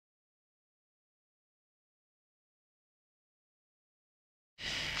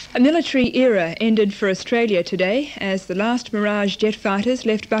A military era ended for Australia today as the last Mirage jet fighters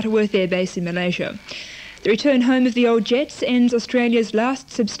left Butterworth Air Base in Malaysia. The return home of the old jets ends Australia's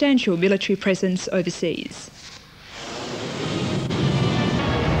last substantial military presence overseas.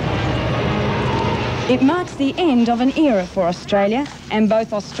 It marks the end of an era for Australia, and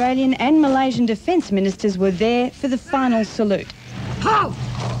both Australian and Malaysian defence ministers were there for the final salute. Halt!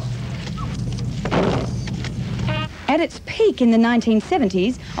 At its peak in the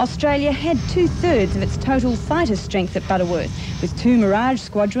 1970s, Australia had 2/3 of its total fighter strength at Butterworth, with 2 Mirage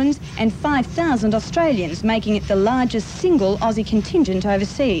squadrons and 5,000 Australians, making it the largest single Aussie contingent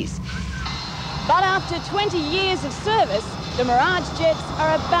overseas. But after 20 years of service, the Mirage jets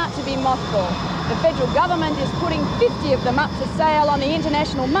are about to be mothballed. The federal government is putting 50 of them up for sale on the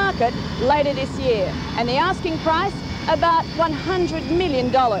international market later this year, and the asking price, about $100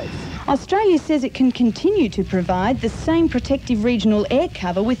 million. Australia says it can continue to provide the same protective regional air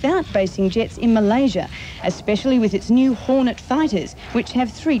cover without basing jets in Malaysia, especially with its new Hornet fighters, which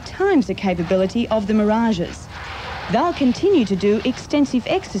have 3 times the capability of the Mirages. They'll continue to do extensive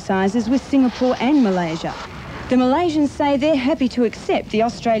exercises with Singapore and Malaysia. The Malaysians say they're happy to accept the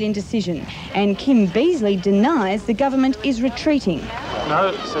Australian decision, and Kim Beazley denies the government is retreating.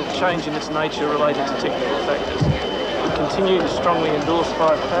 No, it's a change in its nature related to technical factors. We continue to strongly endorse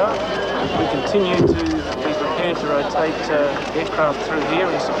firepower. We continue to be prepared to rotate aircraft through here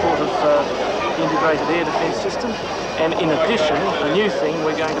in support of the integrated air defence system. And in addition, a new thing,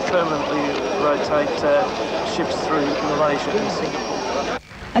 we're going to permanently rotate ships through Malaysia and Singapore.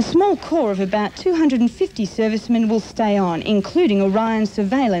 A small corps of about 250 servicemen will stay on, including Orion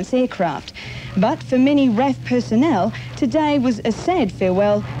surveillance aircraft. But for many RAAF personnel, today was a sad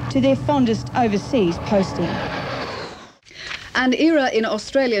farewell to their fondest overseas posting. An era in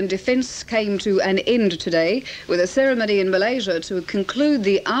Australian defence came to an end today with a ceremony in Malaysia to conclude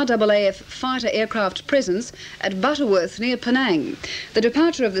the RAAF fighter aircraft presence at Butterworth near Penang. The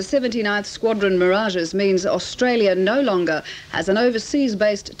departure of the 79th Squadron Mirages means Australia no longer has an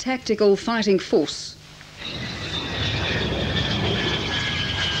overseas-based tactical fighting force.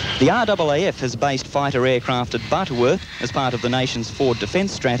 The RAAF has based fighter aircraft at Butterworth as part of the nation's forward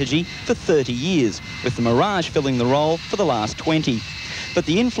defence strategy for 30 years, with the Mirage filling the role for the last 20. But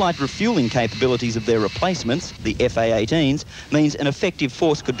the in-flight refuelling capabilities of their replacements, the FA-18s, means an effective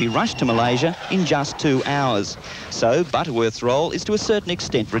force could be rushed to Malaysia in just 2 hours. So Butterworth's role is to a certain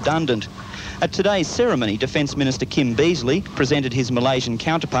extent redundant. At today's ceremony, Defence Minister Kim Beazley presented his Malaysian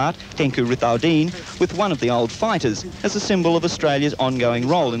counterpart, Tengku Rithaudin, with one of the old fighters as a symbol of Australia's ongoing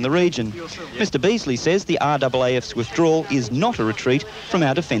role in the region. Mr Beazley says the RAAF's withdrawal is not a retreat from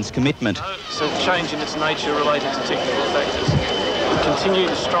our defence commitment. It's a change in its nature related to technical factors. We continue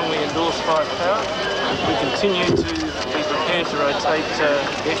to strongly endorse firepower. We continue to be prepared to rotate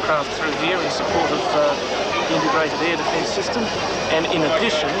aircraft through here in support of the integrated air defence system. And in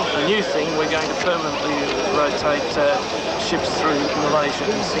addition, a new thing, we're going to permanently rotate ships through Malaysia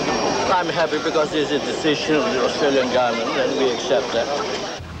and Singapore. I'm happy because it's a decision of the Australian government and we accept that.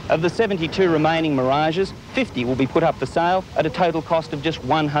 Of the 72 remaining Mirages, 50 will be put up for sale at a total cost of just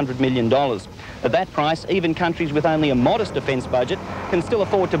 $100 million. At that price, even countries with only a modest defence budget can still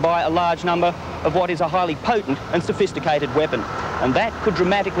afford to buy a large number of what is a highly potent and sophisticated weapon. And that could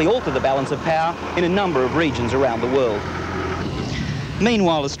dramatically alter the balance of power in a number of regions around the world.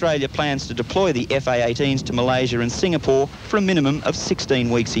 Meanwhile, Australia plans to deploy the FA-18s to Malaysia and Singapore for a minimum of 16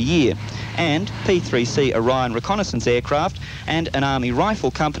 weeks a year. And P-3C Orion reconnaissance aircraft and an Army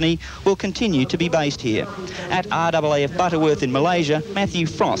rifle company will continue to be based here. At RAAF Butterworth in Malaysia, Matthew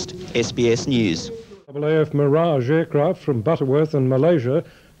Frost, SBS News. RAAF Mirage aircraft from Butterworth in Malaysia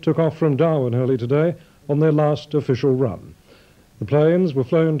took off from Darwin early today on their last official run. The planes were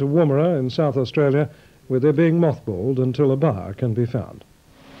flown to Woomera in South Australia, where they're being mothballed until a buyer can be found.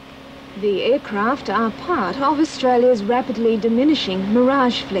 The aircraft are part of Australia's rapidly diminishing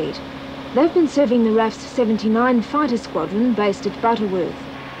Mirage fleet. They've been serving the RAAF's 79 fighter squadron based at Butterworth.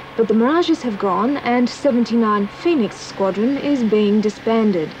 But the Mirages have gone and 79 Phoenix Squadron is being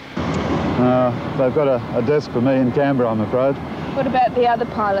disbanded. They've got a desk for me in Canberra, I'm afraid. What about the other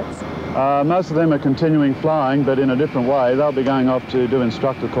pilots? Most of them are continuing flying, but in a different way. They'll be going off to do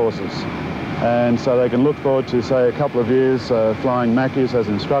instructor courses. And so they can look forward to, say, a couple of years flying Mackies as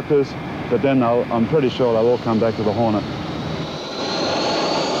instructors, but then I'm pretty sure they'll all come back to the Hornet.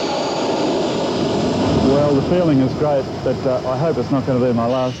 Well, the feeling is great, but I hope it's not going to be my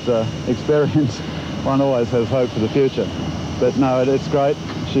last experience. One always has hope for the future. But no, it's great.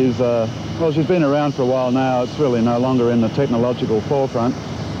 She's been around for a while now. It's really no longer in the technological forefront,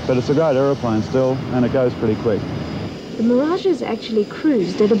 but it's a great aeroplane still, and it goes pretty quick. The Mirages actually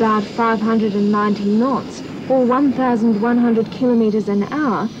cruised at about 590 knots, or 1,100 kilometres an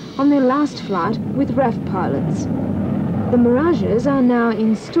hour, on their last flight with RAAF pilots. The Mirages are now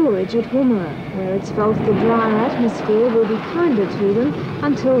in storage at Woomera, where it's felt the drier atmosphere will be kinder to them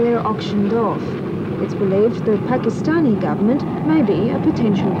until they're auctioned off. It's believed the Pakistani government may be a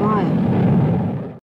potential buyer.